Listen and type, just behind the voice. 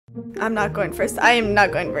I'm not going first. I am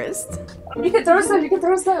not going first. You can throw stuff. You can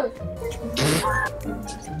throw stuff.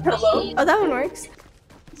 Hello? Oh, that one works.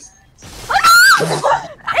 I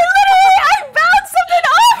bounced something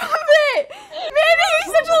off of it! Man, you're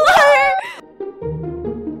such a liar!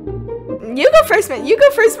 You go first, man. You go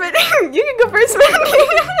first, man. You can go first, man.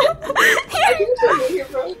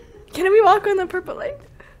 Can we walk on the purple light?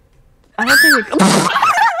 I don't think we can.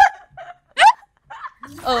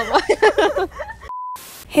 Oh my.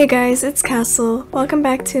 Hey guys, it's Castle. Welcome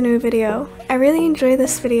back to a new video. I really enjoyed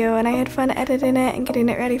this video and I had fun editing it and getting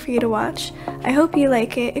it ready for you to watch. I hope you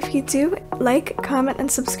like it. If you do, like, comment, and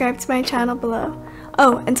subscribe to my channel below.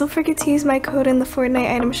 Oh, and don't forget to use my code in the Fortnite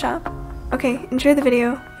item shop. Okay, enjoy the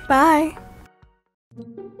video. Bye!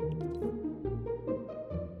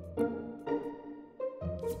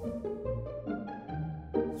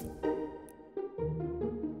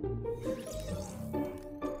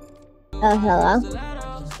 Oh, hello?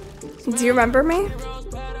 Do you remember me?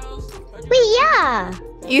 Wait, yeah!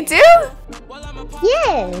 You do?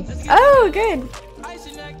 Yes! Oh, good.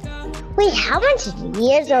 Wait, how much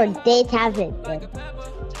years or days have it been?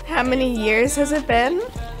 How many years has it been?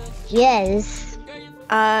 Yes.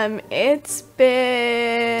 It's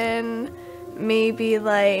been maybe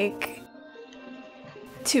like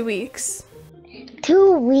 2 weeks.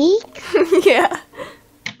 2 weeks? Yeah.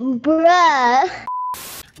 Bruh.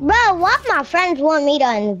 Bruh, why my friends want me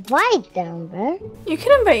to invite them, bruh? You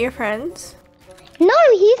can invite your friends. No,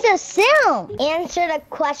 he's a sim. Answer the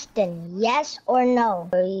question, yes or no.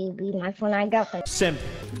 Will you be my Fortnite girlfriend? Sim.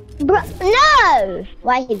 Bruh, no!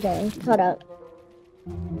 Why he doing? Hold up.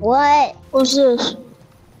 What? What's this?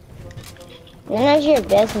 None of your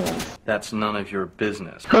business. That's none of your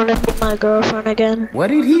business. Gonna be my girlfriend again. What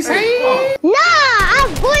did he say? Nah, I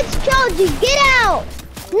voice trolled you. Get out.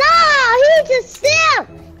 Nah, he's a sim.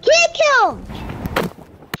 Kick him!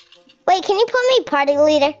 Wait, can you put me party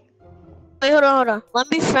leader? Wait, hold on. Let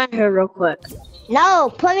me friend her real quick. No,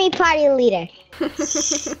 put me party leader.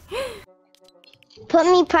 Put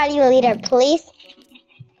me party leader, please.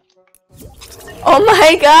 Oh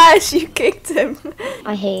my gosh, you kicked him.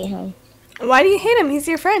 I hate him. Why do you hate him? He's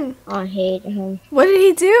your friend. I hate him. What did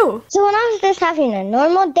he do? So when I was just having a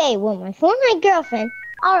normal day with my Fortnite girlfriend,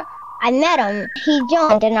 I met him. He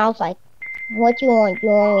joined and I was like, what you want? You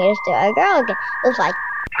want me to steal a girl again? It was like,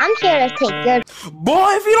 I'm here to take your... Boy,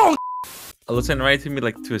 if you don't... Alyssa invited me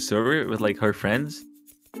like to a server with like her friends.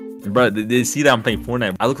 Bro, they see that I'm playing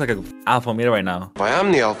Fortnite. I look like an alpha male right now. Why,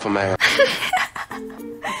 I'm the alpha male.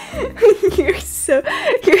 You're so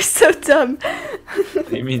dumb. What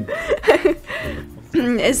do you mean?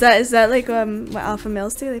 Is that like what alpha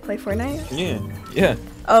males do? They play Fortnite? Yeah.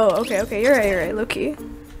 Oh, okay. You're right. Low key,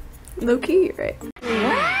 you're right. Thank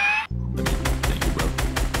you,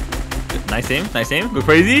 bro. Nice aim. Go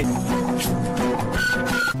crazy.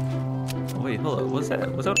 Oh, wait, hold up. What's that?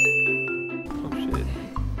 Oh shit.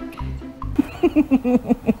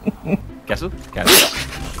 Castle.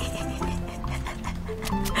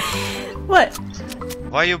 What?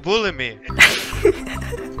 Why you bully me?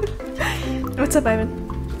 What's up, Ivan?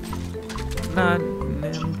 Nah,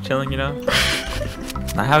 I'm chilling, you know.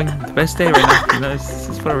 Not having the best day right now. You know, it's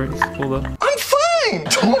whatever. It's cool though. I'm fine!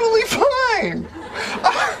 Totally fine!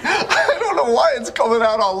 I don't know why it's coming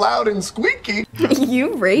out all loud and squeaky.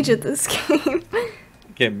 You rage at this game.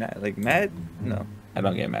 Get mad? Like mad? No, I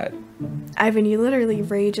don't get mad. Ivan, you literally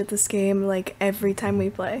rage at this game like every time we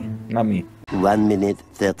play. Not me. 1 minute,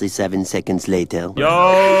 37 seconds later.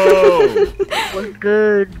 Yo! What's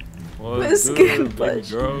good? What's good, baby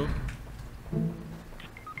girl?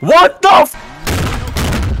 What the f?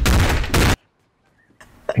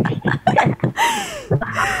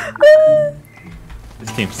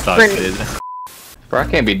 This game sucks, dude. Bro, I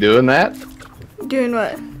can't be doing that. Doing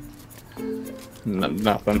what?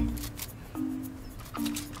 Nothing.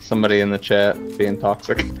 Somebody in the chat being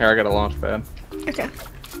toxic. Here, I got a launch pad. Okay.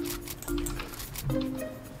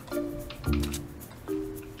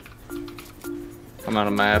 I'm out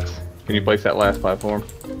of mats. Can you place that last platform?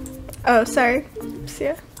 Oh, sorry. See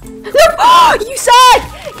ya. No! Oh, you suck!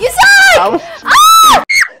 You suck!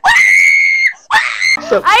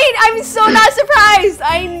 I'm so not surprised.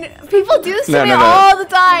 People do this to me all the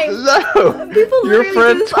time. No. People Your literally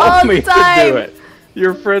friend do this told all me the time. to do it.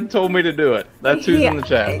 Your friend told me to do it. That's who's in the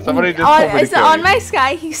chat. Somebody just told me to kill on you. my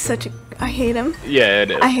Sky, he's such a... I hate him. Yeah,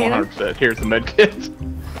 it is. I hate him. 100%. Here's the med kit.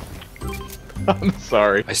 I'm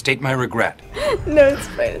sorry. I state my regret. No, it's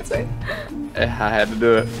fine. I had to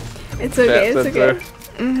do it. It's okay.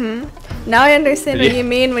 Now I understand what Yeah. you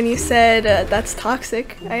mean when you said that's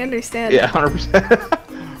toxic. I understand. Yeah, 100%.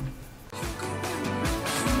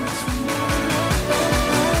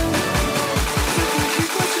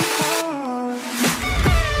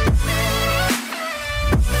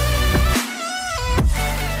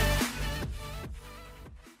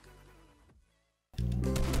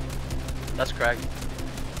 house, Craig.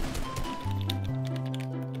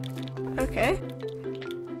 Okay.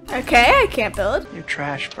 Okay, I can't build. You're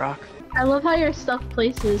trash, Brock. I love how your stuff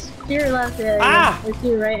places. To your left, yeah. Ah! Or to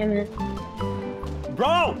your right, I mean.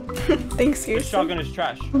 Bro! Thanks, This Houston. shotgun is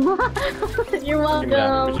trash. You're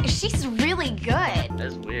welcome. She's really good.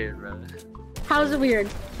 That's weird, bro. How's it weird?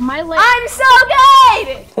 My leg. I'm so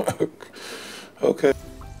good! Okay.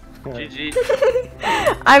 GG.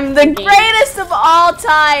 I'm the greatest of all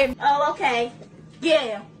time. Oh, okay.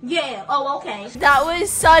 Yeah, yeah, oh, okay. That was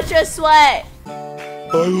such a sweat.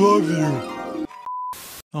 I love you.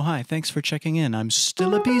 Oh, hi, thanks for checking in. I'm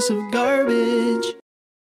still a piece of garbage.